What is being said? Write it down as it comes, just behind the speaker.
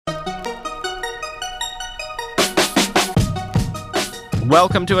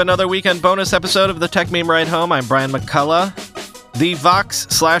Welcome to another weekend bonus episode of the Tech Meme Ride Home. I'm Brian McCullough. The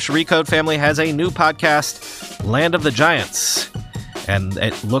Vox/Recode family has a new podcast, Land of the Giants, and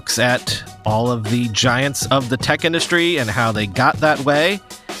it looks at all of the giants of the tech industry and how they got that way.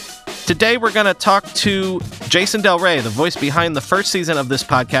 Today we're going to talk to Jason Del Rey, the voice behind the first season of this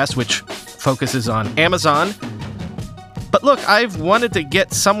podcast, which focuses on Amazon. But look, I've wanted to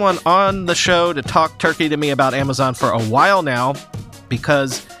get someone on the show to talk turkey to me about Amazon for a while now,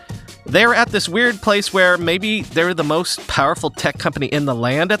 because they're at this weird place where maybe they're the most powerful tech company in the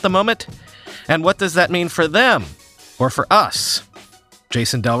land at the moment. And what does that mean for them or for us?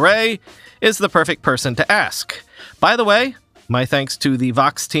 Jason Del Rey is the perfect person to ask. By the way, my thanks to the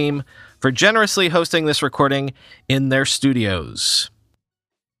Vox team for generously hosting this recording in their studios.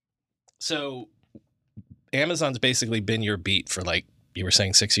 So Amazon's basically been your beat for, like, you were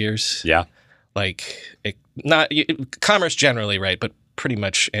saying 6 years? Yeah. Like, commerce generally, right? But pretty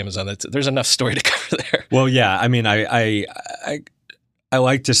much Amazon. There's enough story to cover there. Well, yeah. I mean, I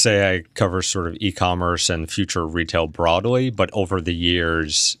like to say I cover sort of e-commerce and future retail broadly, but over the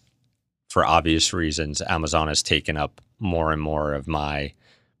years, for obvious reasons, Amazon has taken up more and more of my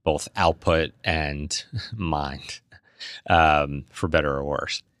both output and mind, for better or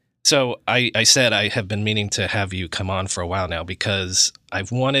worse. So I said I have been meaning to have you come on for a while now because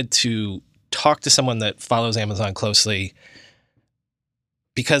I've wanted to talk to someone that follows Amazon closely,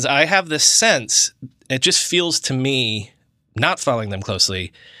 because I have this sense, it just feels to me, not following them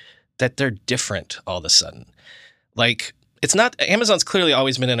closely, that they're different all of a sudden. Like, it's not, Amazon's clearly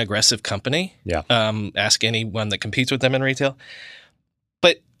always been an aggressive company. Yeah. Ask anyone that competes with them in retail.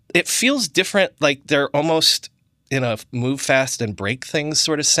 But it feels different, like they're almost in a move fast and break things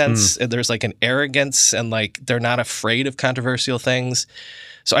sort of sense. There's like an arrogance and like they're not afraid of controversial things.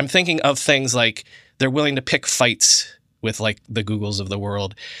 So I'm thinking of things like they're willing to pick fights with like the Googles of the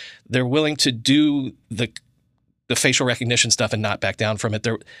world. They're willing to do the facial recognition stuff and not back down from it.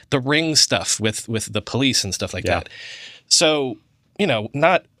 The Ring stuff with the police and stuff like that. So, you know,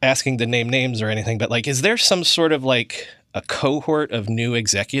 not asking to name names or anything, but like, is there some sort of like a cohort of new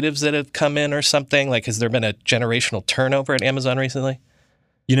executives that have come in or something? Like, has there been a generational turnover at Amazon recently?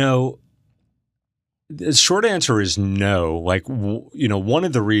 You know, the short answer is no. Like, you know, one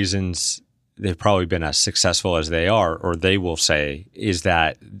of the reasons they've probably been as successful as they are, or they will say, is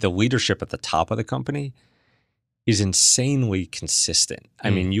that the leadership at the top of the company is insanely consistent.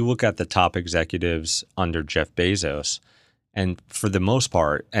 I mean, you look at the top executives under Jeff Bezos, and for the most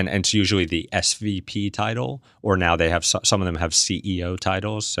part, and it's usually the SVP title, or now they have some of them have CEO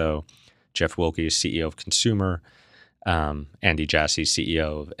titles. So Jeff Wilke is CEO of Consumer, Andy Jassy,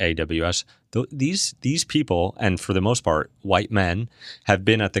 CEO of AWS. These people, and for the most part, white men, have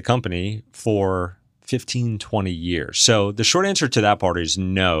been at the company for 15, 20 years. So the short answer to that part is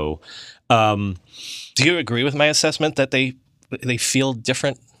no. Do you agree with my assessment that they feel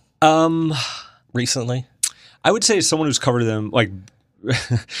different recently? I would say as someone who's covered them, like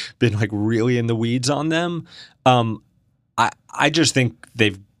been like really in the weeds on them, I just think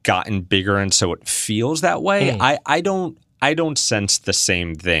they've gotten bigger, and so it feels that way. I don't sense the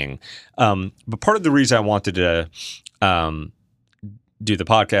same thing. But part of the reason I wanted to do the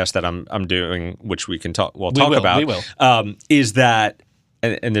podcast that I'm doing, which we can talk about, is that,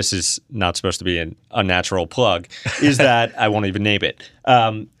 and this is not supposed to be an unnatural plug, is that I won't even name it.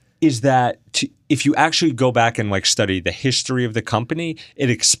 Is that if you actually go back and like study the history of the company, it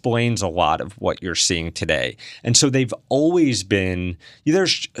explains a lot of what you're seeing today. And so they've always been,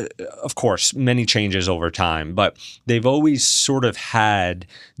 there's of course many changes over time, but they've always sort of had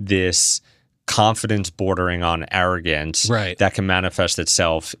this confidence bordering on arrogance that can manifest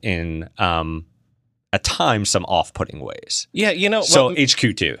itself in at times some off-putting ways. Yeah, you know. So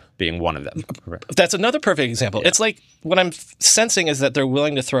HQ2 being one of them. That's another perfect example. Yeah. It's like what I'm sensing is that they're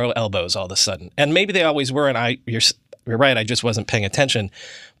willing to throw elbows all of a sudden. And maybe they always were, and you're right, I just wasn't paying attention.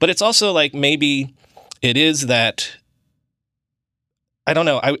 But it's also like maybe it is that, I don't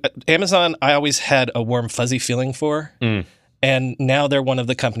know, Amazon I always had a warm, fuzzy feeling for. And now they're one of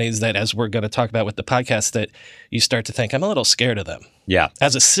the companies that, as we're going to talk about with the podcast, that you start to think, I'm a little scared of them. Yeah.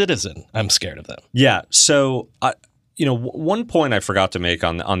 As a citizen, I'm scared of them. Yeah. So, you know, one point I forgot to make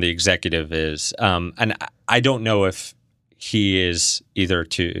on the executive is, and I don't know if he is either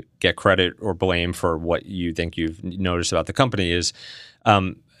to get credit or blame for what you think you've noticed about the company, is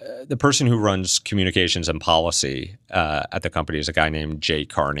the person who runs communications and policy at the company is a guy named Jay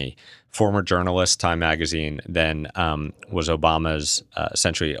Carney, former journalist, Time Magazine, then was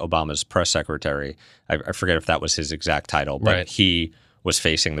essentially Obama's press secretary. I forget if that was his exact title, but he was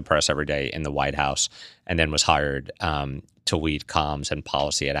facing the press every day in the White House, and then was hired to lead comms and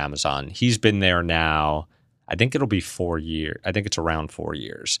policy at Amazon. He's been there now, I think it'll be 4 years. I think it's around 4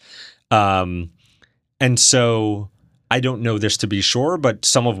 years. And so I don't know this to be sure, but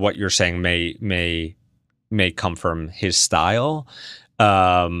some of what you're saying may come from his style.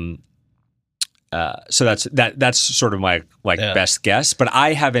 So that's sort of my best guess. But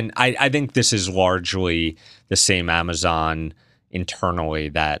I haven't. I think this is largely the same Amazon internally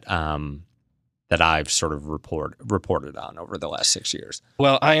that I've sort of reported on over the last 6 years.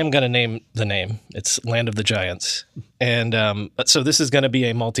 Well, I am going to name the name. It's Land of the Giants, and so this is going to be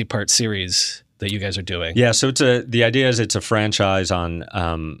a multi-part series that you guys are doing. Yeah. So the idea is it's a franchise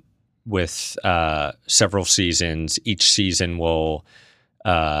on with several seasons. Each season will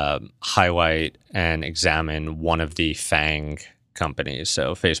highlight and examine one of the FANG companies.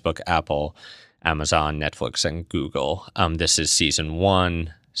 So Facebook, Apple, Amazon, Netflix, and Google. This is season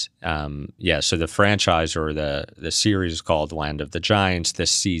 1. So the franchise or the series is called Land of the Giants.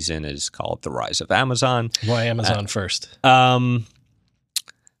 This season is called The Rise of Amazon. Why Amazon first?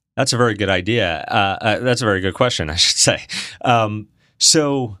 That's a very good idea. That's a very good question, I should say.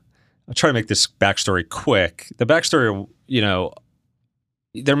 So I'll try to make this backstory quick. The backstory,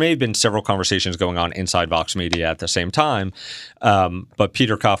 there may have been several conversations going on inside Vox Media at the same time, but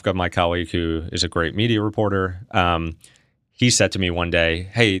Peter Kafka, my colleague, who is a great media reporter, he said to me one day,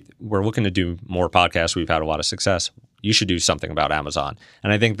 "Hey, we're looking to do more podcasts. We've had a lot of success. You should do something about Amazon."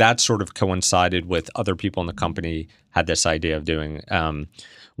 And I think that sort of coincided with other people in the company had this idea of doing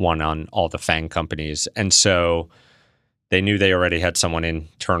one on all the FANG companies. And so they knew they already had someone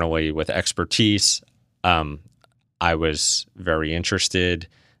internally with expertise. I was very interested.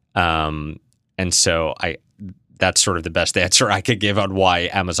 And so that's sort of the best answer I could give on why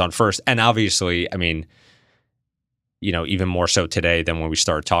Amazon first. And obviously, I mean, even more so today than when we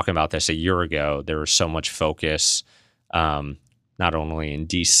started talking about this a year ago, there was so much focus, not only in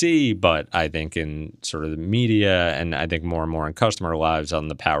DC, but I think in sort of the media and I think more and more in customer lives on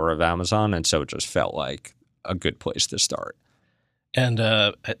the power of Amazon. And so it just felt like a good place to start. And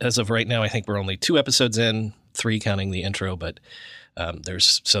as of right now, I think we're only 2 episodes in, 3 counting the intro, but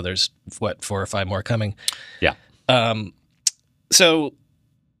there's 4 or 5 more coming. Yeah. So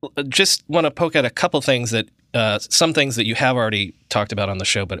just want to poke at a couple things that some things that you have already talked about on the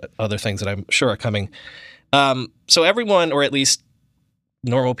show, but other things that I'm sure are coming. So everyone, or at least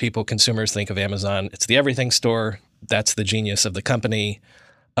normal people, consumers, think of Amazon. It's the everything store. That's the genius of the company.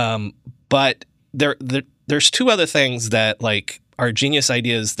 But there's 2 other things that are genius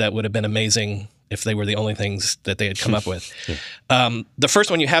ideas that would have been amazing if they were the only things that they had come up with. The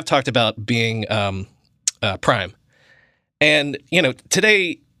first one you have talked about being Prime. And,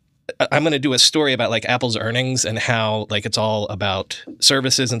 today I'm going to do a story about Apple's earnings and how it's all about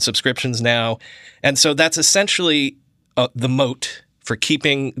services and subscriptions now. And so that's essentially the moat for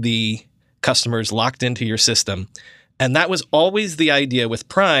keeping the customers locked into your system. And that was always the idea with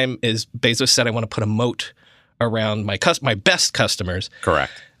Prime is Bezos said, I want to put a moat around my best customers.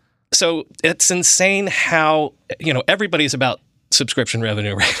 Correct. So it's insane how, everybody's about subscription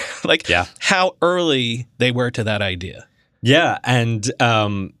revenue, right? How early they were to that idea. Yeah. And,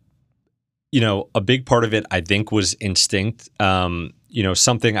 a big part of it, I think, was instinct.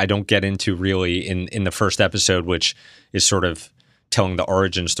 Something I don't get into really in the first episode, which is sort of telling the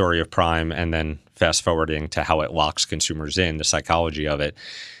origin story of Prime and then fast forwarding to how it locks consumers in, the psychology of it,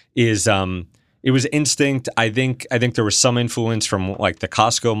 is it was instinct. I think there was some influence from the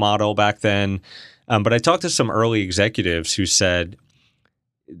Costco model back then. But I talked to some early executives who said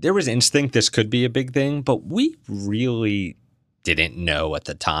there was instinct this could be a big thing, but we really didn't know at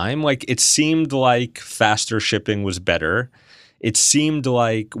the time. It seemed like faster shipping was better. It seemed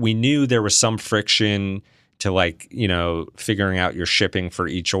like we knew there was some friction to figuring out your shipping for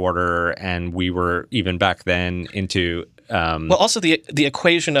each order. And we were even back then into well, also the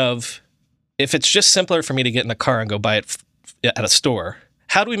equation of if it's just simpler for me to get in the car and go buy it at a store,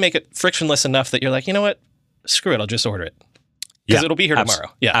 how do we make it frictionless enough that you're you know what, screw it, I'll just order it because it'll be here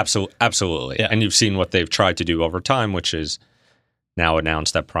tomorrow. Yeah, absolutely. Yeah. And you've seen what they've tried to do over time, which is now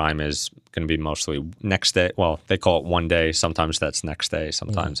announced that Prime is going to be mostly next day. Well, they call it one day. Sometimes that's next day.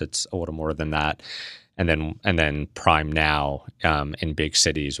 Sometimes it's a little more than that. And then Prime Now in big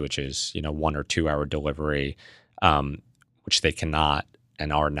cities, which is 1 or 2 hour delivery, which they cannot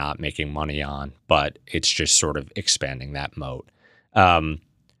and are not making money on. But it's just sort of expanding that moat.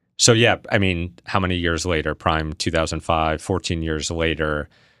 So yeah, I mean, how many years later? Prime 2005, 14 years later.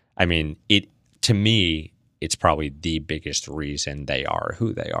 I mean, to me, it's probably the biggest reason they are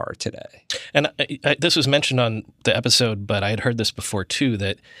who they are today. And this was mentioned on the episode, but I had heard this before too,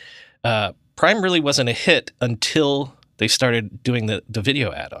 that Prime really wasn't a hit until they started doing the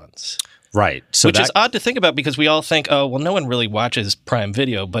video add-ons. Right. So which is odd to think about because we all think, oh, well, no one really watches Prime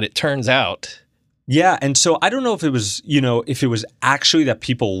Video, but it turns out. Yeah, and so I don't know if it was, if it was actually that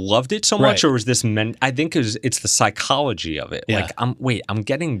people loved it so much, or was this I think it's the psychology of it. Yeah. Like, I'm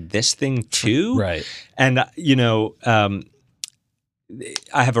getting this thing too, right? And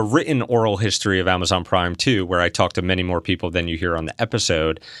I have a written oral history of Amazon Prime too, where I talk to many more people than you hear on the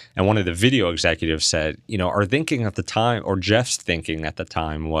episode. And one of the video executives said, our thinking at the time, or Jeff's thinking at the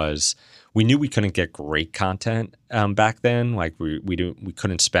time, was we knew we couldn't get great content back then. Like we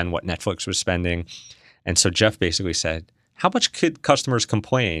couldn't spend what Netflix was spending. And so Jeff basically said, how much could customers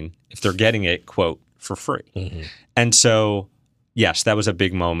complain if they're getting it, quote, for free? Mm-hmm. And so, yes, that was a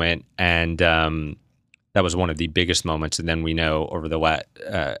big moment. And that was one of the biggest moments. And then we know over the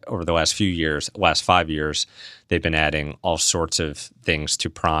last few years, last 5 years, they've been adding all sorts of things to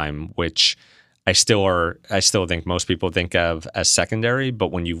Prime, which I still think most people think of as secondary.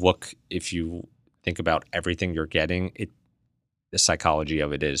 But when if you think about everything you're getting, the psychology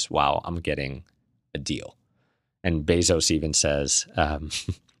of it is, wow, I'm getting a deal. And Bezos even says,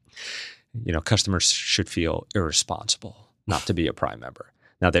 customers should feel irresponsible not to be a Prime member.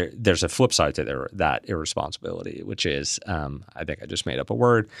 Now, there's a flip side to that irresponsibility, which is, I think I just made up a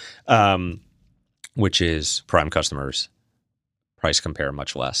word, which is Prime customers price compare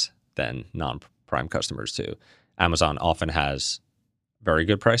much less than non-Prime customers too. Amazon often has very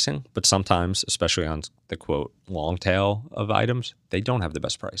good pricing, but sometimes, especially on the, quote, long tail of items, they don't have the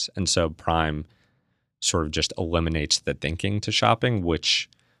best price. And so Prime sort of just eliminates the thinking to shopping, which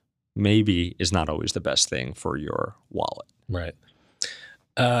maybe is not always the best thing for your wallet. Right.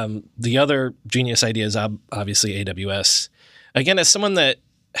 The other genius idea is obviously AWS. Again, as someone that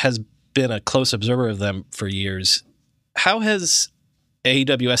has been a close observer of them for years, how has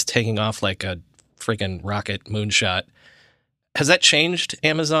AWS taking off like a freaking rocket moonshot? Has that changed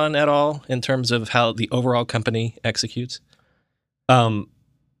Amazon at all in terms of how the overall company executes? I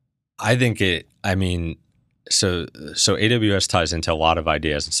think so AWS ties into a lot of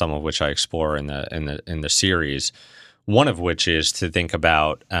ideas, and some of which I explore in the series. One of which is to think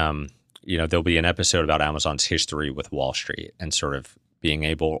about, there'll be an episode about Amazon's history with Wall Street and sort of being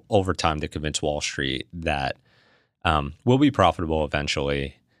able over time to convince Wall Street that we'll be profitable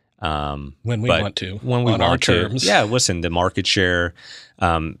eventually. When we want to. When we on want our to. terms. Yeah, listen, the market share,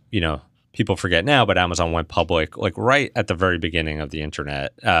 people forget now, but Amazon went public like right at the very beginning of the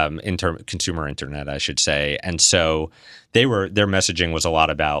internet, consumer internet, I should say. And so their messaging was a lot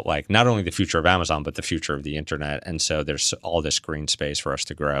about like not only the future of Amazon, but the future of the internet. And so there's all this green space for us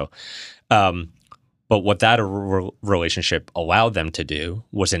to grow. But what that relationship allowed them to do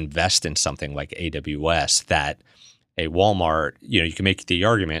was invest in something like AWS that a Walmart, you can make the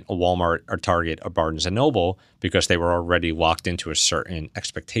argument, a Walmart or Target or Barnes & Noble, because they were already locked into a certain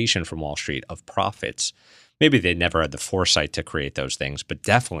expectation from Wall Street of profits. Maybe they never had the foresight to create those things, but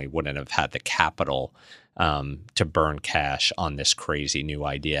definitely wouldn't have had the capital to burn cash on this crazy new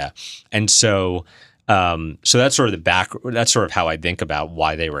idea. And so that's sort of that's sort of how I think about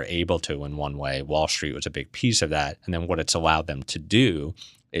why they were able to in one way. Wall Street was a big piece of that. And then what it's allowed them to do,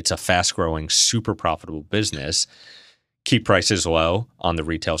 it's a fast-growing, super profitable business. Keep prices low on the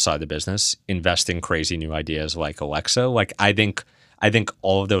retail side of the business, invest in crazy new ideas like Alexa. Like I think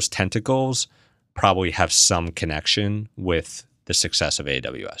all of those tentacles probably have some connection with the success of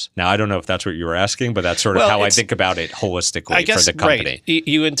AWS. Now, I don't know if that's what you were asking, but that's sort of how I think about it holistically for the company. Right.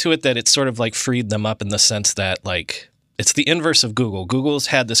 You intuit that it's sort of like freed them up in the sense that like it's the inverse of Google. Google's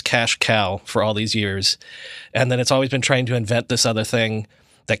had this cash cow for all these years, and then it's always been trying to invent this other thing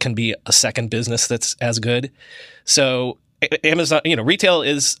that can be a second business that's as good. So Amazon, retail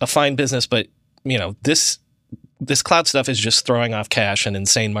is a fine business, but this cloud stuff is just throwing off cash and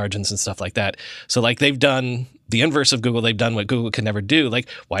insane margins and stuff like that. So like they've done the inverse of Google. They've done what Google could never do. Like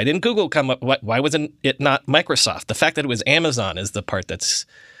why didn't Google come up? Why wasn't it not Microsoft? The fact that it was Amazon is the part that's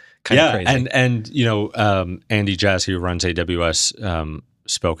kind of crazy. And Andy Jassy, who runs AWS,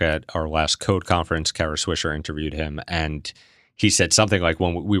 spoke at our last Code conference. Kara Swisher interviewed him, and he said something like,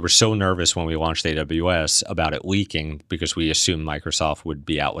 when we were so nervous when we launched AWS about it leaking because we assumed Microsoft would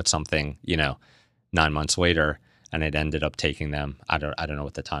be out with something, 9 months later, and it ended up taking them, I don't know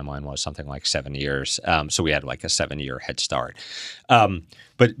what the timeline was, something like 7 years. So we had like a 7-year head start.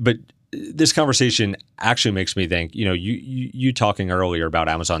 But this conversation actually makes me think, you talking earlier about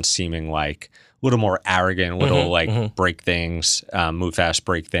Amazon seeming like a little more arrogant, a little break things, move fast,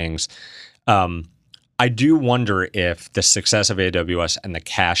 break things. I do wonder if the success of AWS and the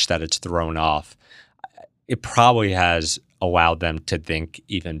cash that it's thrown off, it probably has allowed them to think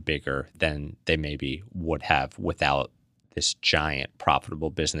even bigger than they maybe would have without this giant profitable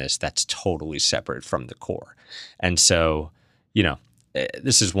business that's totally separate from the core. And so,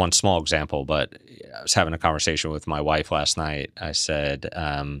 this is one small example, but I was having a conversation with my wife last night. I said,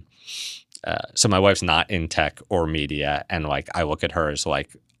 so my wife's not in tech or media, and like I look at her as like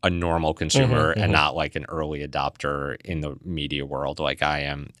a normal consumer and not like an early adopter in the media world like I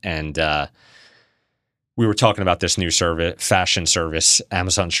am. And we were talking about this new fashion service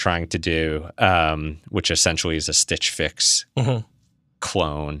Amazon's trying to do, which essentially is a Stitch Fix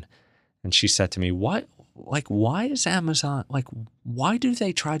clone. And she said to me, why is Amazon, why do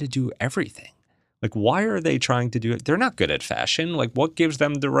they try to do everything? Like, why are they trying to do it? They're not good at fashion. Like, what gives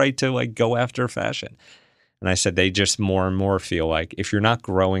them the right to like go after fashion? And I said, they just more and more feel like if you're not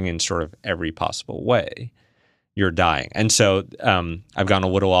growing in sort of every possible way, you're dying. And so I've gone a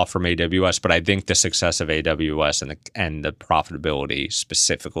little off from AWS, but I think the success of AWS and the profitability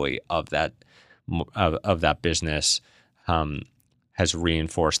specifically of that business has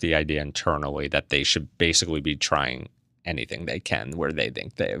reinforced the idea internally that they should basically be trying anything they can where they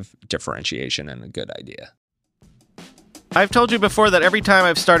think they have differentiation and a good idea. I've told you before that every time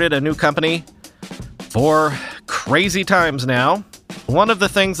I've started a new company, for crazy times now, one of the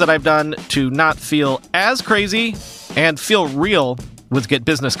things that I've done to not feel as crazy and feel real was get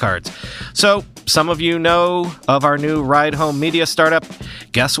business cards. So some of you know of our new Ride Home Media startup.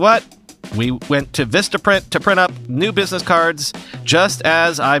 Guess what? We went to Vistaprint to print up new business cards, just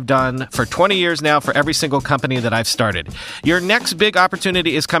as I've done for 20 years now for every single company that I've started. Your next big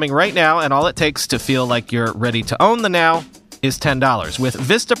opportunity is coming right now, and all it takes to feel like you're ready to own the now is $10. With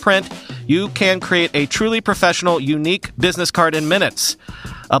Vistaprint, you can create a truly professional, unique business card in minutes.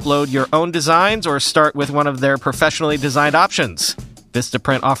 Upload your own designs or start with one of their professionally designed options.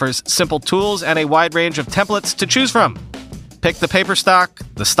 Vistaprint offers simple tools and a wide range of templates to choose from. Pick the paper stock,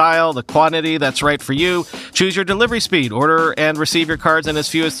 the style, the quantity that's right for you. Choose your delivery speed. Order and receive your cards in as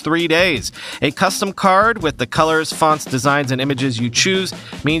few as 3 days. A custom card with the colors, fonts, designs, and images you choose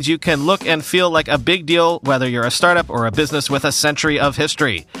means you can look and feel like a big deal, whether you're a startup or a business with a century of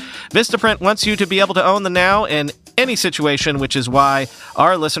history. Vistaprint wants you to be able to own the now in any situation, which is why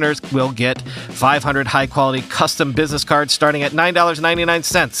our listeners will get 500 high-quality custom business cards starting at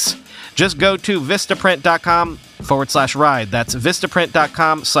 $9.99. Just go to Vistaprint.com/ride. That's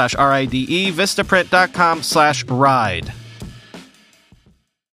Vistaprint.com/RIDE, Vistaprint.com/ride.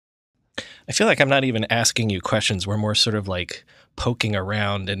 I feel like I'm not even asking you questions. We're more sort of like poking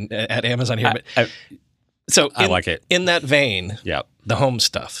around and at Amazon here. I like it. In that vein, yep. The home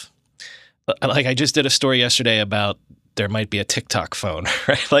stuff. Like I just did a story yesterday about there might be a TikTok phone,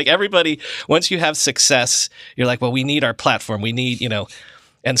 right? Like everybody, once you have success, you're like, well, we need our platform. We need,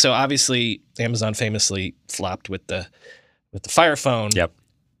 And so obviously Amazon famously flopped with the Fire Phone. Yep.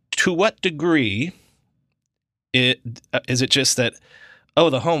 To what degree is it just that,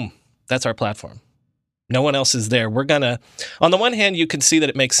 the home, that's our platform. No one else is there. We're going to, on the one hand, you can see that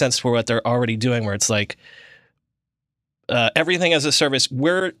it makes sense for what they're already doing, where it's like everything as a service,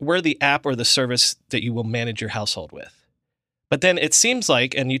 we're the app or the service that you will manage your household with. But then it seems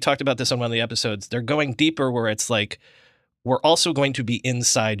like, and you talked about this on one of the episodes, they're going deeper where it's like, we're also going to be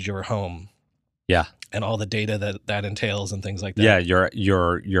inside your home. Yeah. And all the data that entails and things like that. Yeah,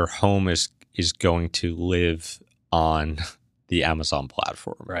 your home is going to live on the Amazon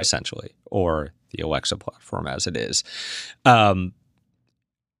platform, right, essentially, or the Alexa platform as it is. Yeah,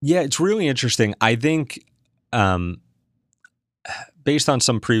 it's really interesting. I think based on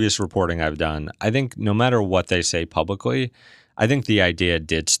some previous reporting I've done, I think no matter what they say publicly, I think the idea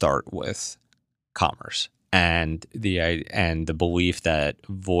did start with commerce. And the belief that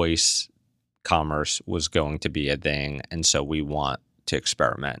voice commerce was going to be a thing, and so we want to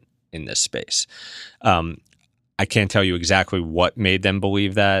experiment in this space. I can't tell you exactly what made them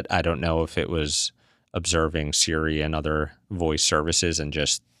believe that. I don't know if it was observing Siri and other voice services and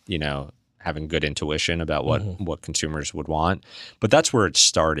just having good intuition about what consumers would want, but that's where it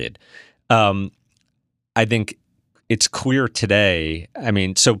started. I think it's clear today. I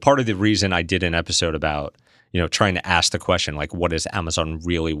mean, so part of the reason I did an episode about, trying to ask the question, like, what does Amazon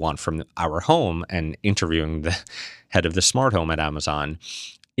really want from our home, and interviewing the head of the smart home at Amazon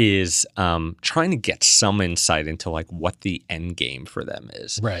is trying to get some insight into like what the end game for them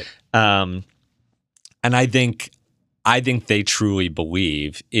is. Right. And I think they truly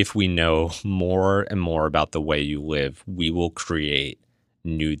believe if we know more and more about the way you live, we will create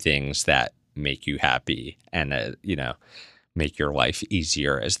new things that make you happy and, make your life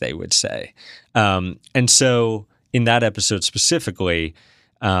easier, as they would say. And so in that episode specifically,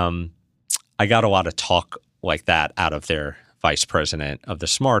 I got a lot of talk like that out of their vice president of the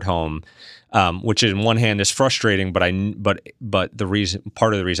smart home, which in one hand is frustrating, but part of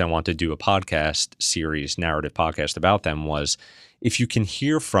the reason I wanted to do a podcast series, narrative podcast about them was if you can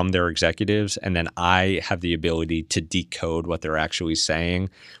hear from their executives and then I have the ability to decode what they're actually saying,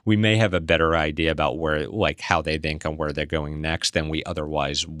 we may have a better idea about where, like, how they think and where they're going next than we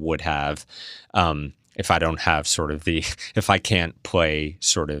otherwise would have. If I don't have if I can't play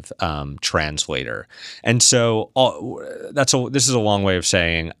sort of translator. And so this is a long way of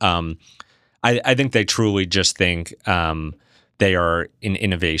saying, I think they truly just think they are an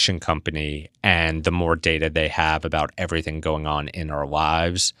innovation company, and the more data they have about everything going on in our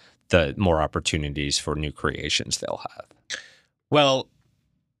lives, the more opportunities for new creations they'll have. Well,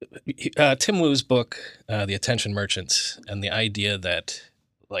 Tim Wu's book, The Attention Merchants, and the idea that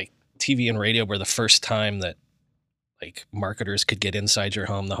like TV and radio were the first time that like marketers could get inside your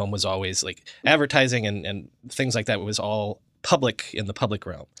home. The home was always like advertising and things like that was all public in the public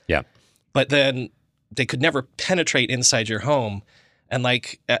realm. Yeah. But then they could never penetrate inside your home. And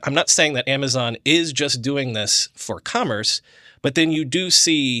like, I'm not saying that Amazon is just doing this for commerce, but then you do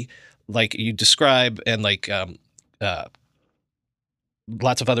see, like you describe, and like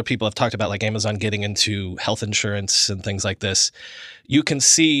lots of other people have talked about, like Amazon getting into health insurance and things like this. You can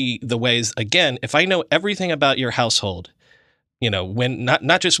see the ways, again, if I know everything about your household, you know, when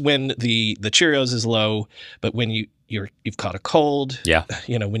not just when the Cheerios is low, but when you've caught a cold, yeah,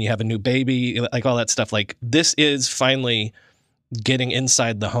 you know, when you have a new baby, like all that stuff, like this is finally getting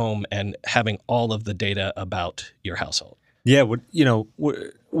inside the home and having all of the data about your household. Yeah.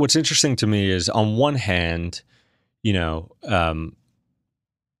 What's interesting to me is on one hand,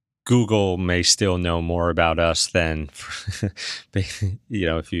 Google may still know more about us than,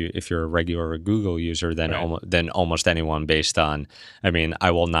 if you're a regular Google user, than almost anyone based on,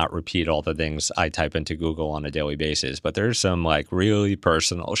 I will not repeat all the things I type into Google on a daily basis, but there's some like really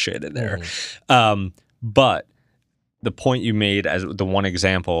personal shit in there. Mm-hmm. But the point you made as the one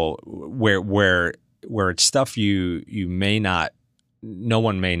example where it's stuff you may not, no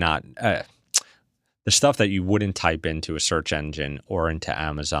one may not, the stuff that you wouldn't type into a search engine or into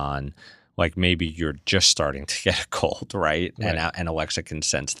Amazon, like maybe you're just starting to get a cold, right? And Alexa can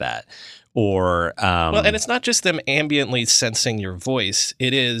sense that. Or and it's not just them ambiently sensing your voice.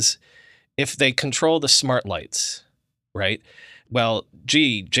 It is if they control the smart lights, right? Well,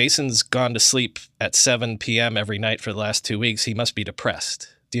 gee, Jason's gone to sleep at 7 p.m. every night for the last 2 weeks. He must be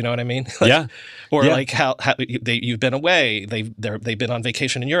depressed. Do you know what I mean? Yeah. Or like how you've been away. They've been on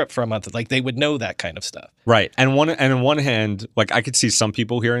vacation in Europe for a month. Like they would know that kind of stuff. Right. And on one hand, like I could see some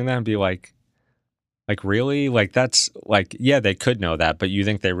people hearing that and be like really? Like that's like, yeah, they could know that, but you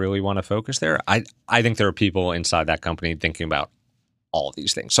think they really want to focus there? I think there are people inside that company thinking about all of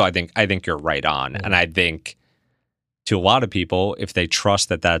these things. So I think you're right on. Mm-hmm. And I think to a lot of people, if they trust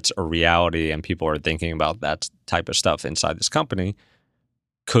that that's a reality and people are thinking about that type of stuff inside this company,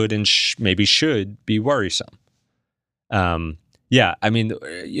 could and maybe should be worrisome. What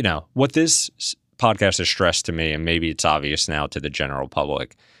this podcast has stressed to me, and maybe it's obvious now to the general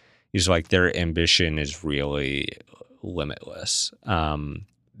public, is like their ambition is really limitless.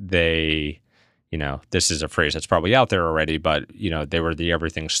 This is a phrase that's probably out there already, but they were the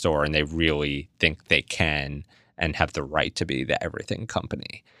everything store, and they really think they can and have the right to be the everything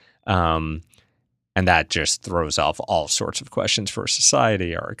company. And that just throws off all sorts of questions for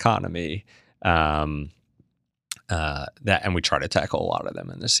society, our economy, and we try to tackle a lot of them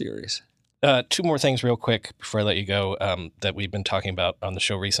in this series. Two more things real quick before I let you go that we've been talking about on the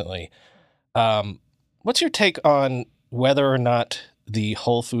show recently. What's your take on whether or not the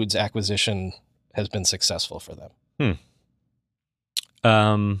Whole Foods acquisition has been successful for them?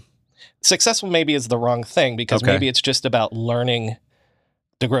 Successful maybe is the wrong thing, because maybe it's just about learning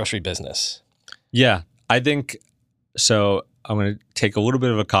the grocery business. Yeah, I think so. I'm going to take a little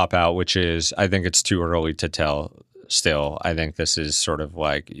bit of a cop out, which is I think it's too early to tell still. I think this is sort of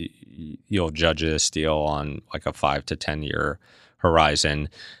like you'll judge this deal on like a 5 to 10 year horizon.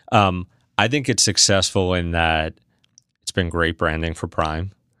 I think it's successful in that it's been great branding for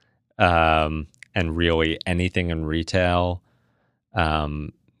Prime, and really anything in retail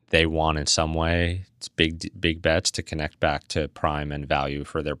they want in some way. It's big bets to connect back to Prime and value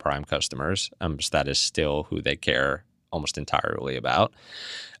for their Prime customers. So that is still who they care almost entirely about.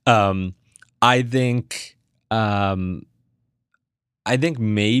 I think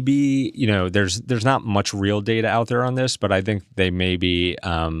maybe there's not much real data out there on this, but I think they maybe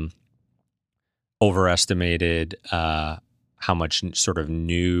overestimated how much sort of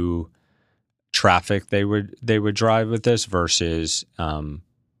new traffic they would drive with this versus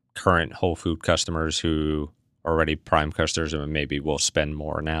current Whole Food customers who already Prime customers and maybe will spend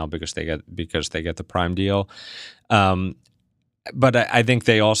more now because they get the Prime deal. But I think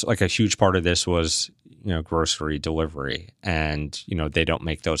they also, like, a huge part of this was, grocery delivery, and they don't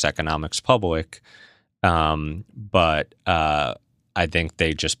make those economics public. But I think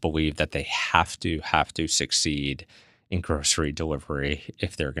they just believe that they have to succeed in grocery delivery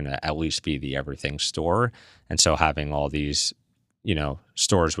if they're going to at least be the everything store. And so having all these,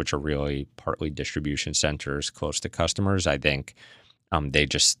 stores which are really partly distribution centers close to customers, I think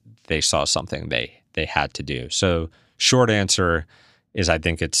they saw something they had to do. So short answer is I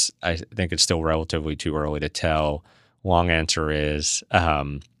think it's still relatively too early to tell. Long answer is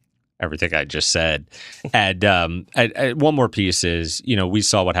everything I just said. And one more piece is, we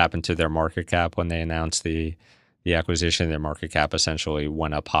saw what happened to their market cap when they announced the acquisition. Their market cap essentially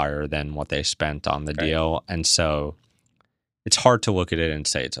went up higher than what they spent on the deal. And so it's hard to look at it and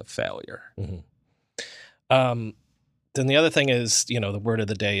say it's a failure. Mm-hmm. Then the other thing is, the word of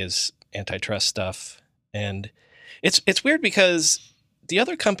the day is antitrust stuff. And it's weird because the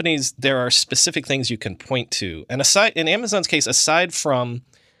other companies, there are specific things you can point to. And in Amazon's case, aside from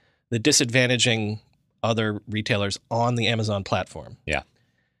the disadvantaging other retailers on the Amazon platform. Yeah.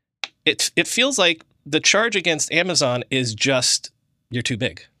 It feels like the charge against Amazon is just, you're too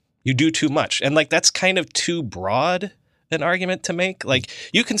big. You do too much. And that's kind of too broad an argument to make.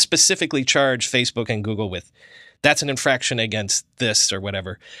 You can specifically charge Facebook and Google with, that's an infraction against this or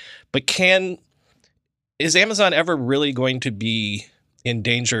whatever. But is Amazon ever really going to be in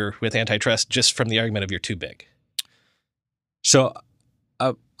danger with antitrust just from the argument of you're too big? So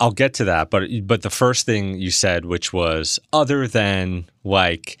I'll get to that, but the first thing you said, which was other than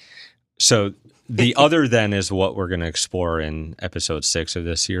so the other than is what we're going to explore in episode 6 of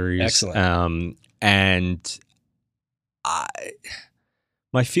this series. Excellent. And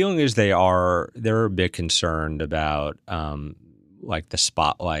my feeling is they're a bit concerned about the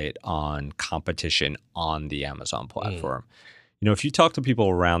spotlight on competition on the Amazon platform. If you talk to people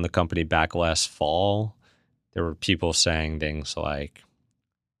around the company back last fall, there were people saying things like,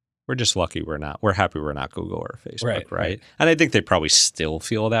 we're just lucky we're happy we're not Google or Facebook, right? And I think they probably still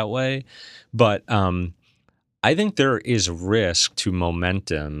feel that way. But I think there is risk to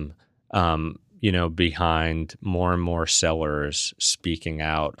momentum, behind more and more sellers speaking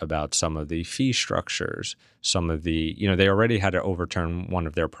out about some of the fee structures, some of the, they already had to overturn one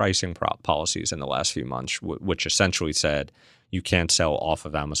of their pricing policies in the last few months, which essentially said you can't sell off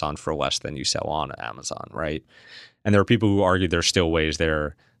of Amazon for less than you sell on Amazon, right? And there are people who argue there's still ways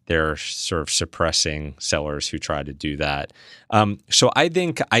they're sort of suppressing sellers who try to do that. So I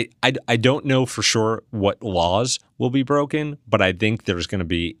think I don't know for sure what laws will be broken, but I think there's going to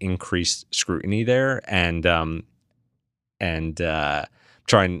be increased scrutiny there, and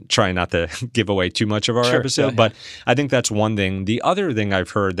trying not to give away too much of our episode. Yeah. But I think that's one thing. The other thing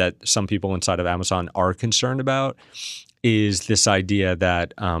I've heard that some people inside of Amazon are concerned about is this idea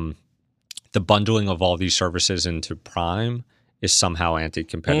that the bundling of all these services into Prime is somehow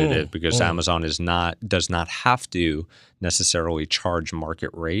anti-competitive because Amazon does not have to necessarily charge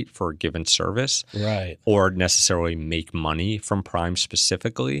market rate for a given service, right, or necessarily make money from Prime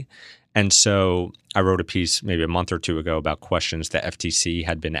specifically. And so I wrote a piece maybe a month or two ago about questions the FTC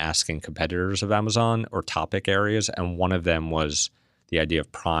had been asking competitors of Amazon or topic areas, and one of them was the idea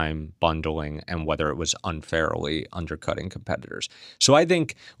of Prime bundling and whether it was unfairly undercutting competitors. So I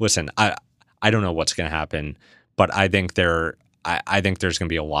think, listen, I don't know what's going to happen, but I think there's going to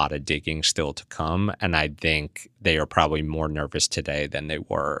be a lot of digging still to come, and I think they are probably more nervous today than they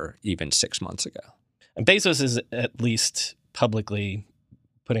were even 6 months ago. And Bezos is at least publicly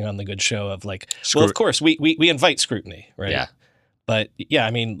putting on the good show of well, of course, we invite scrutiny, right? Yeah. But yeah,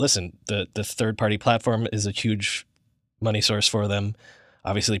 I mean, listen, the third-party platform is a huge money source for them.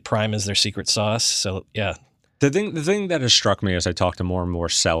 Obviously, Prime is their secret sauce. So yeah. The thing that has struck me as I talk to more and more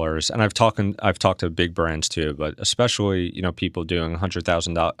sellers, and I've talked to big brands too, but especially people doing hundreds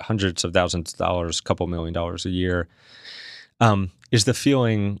of thousands of dollars, a couple $1 million a year, is the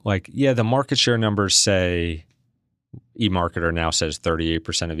feeling the market share numbers say eMarketer now says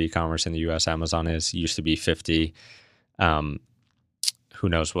 38% of e-commerce in the U.S. Amazon used to be 50. Who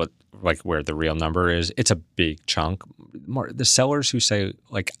knows where the real number is? It's a big chunk. The sellers who say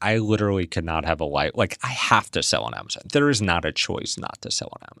I literally could not have a life, I have to sell on Amazon. There is not a choice not to sell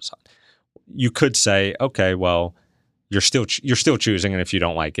on Amazon. You could say, okay, well, you're still choosing, and if you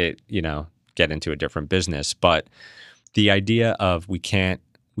don't like it, get into a different business. But the idea of we can't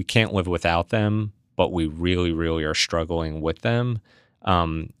live without them, but we really, really are struggling with them,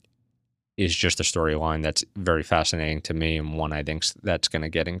 is just a storyline that's very fascinating to me, and one I think that's going to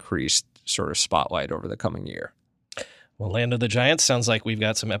get increased sort of spotlight over the coming year. Well, Land of the Giants sounds like we've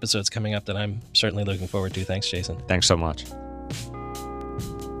got some episodes coming up that I'm certainly looking forward to. Thanks, Jason. Thanks so much.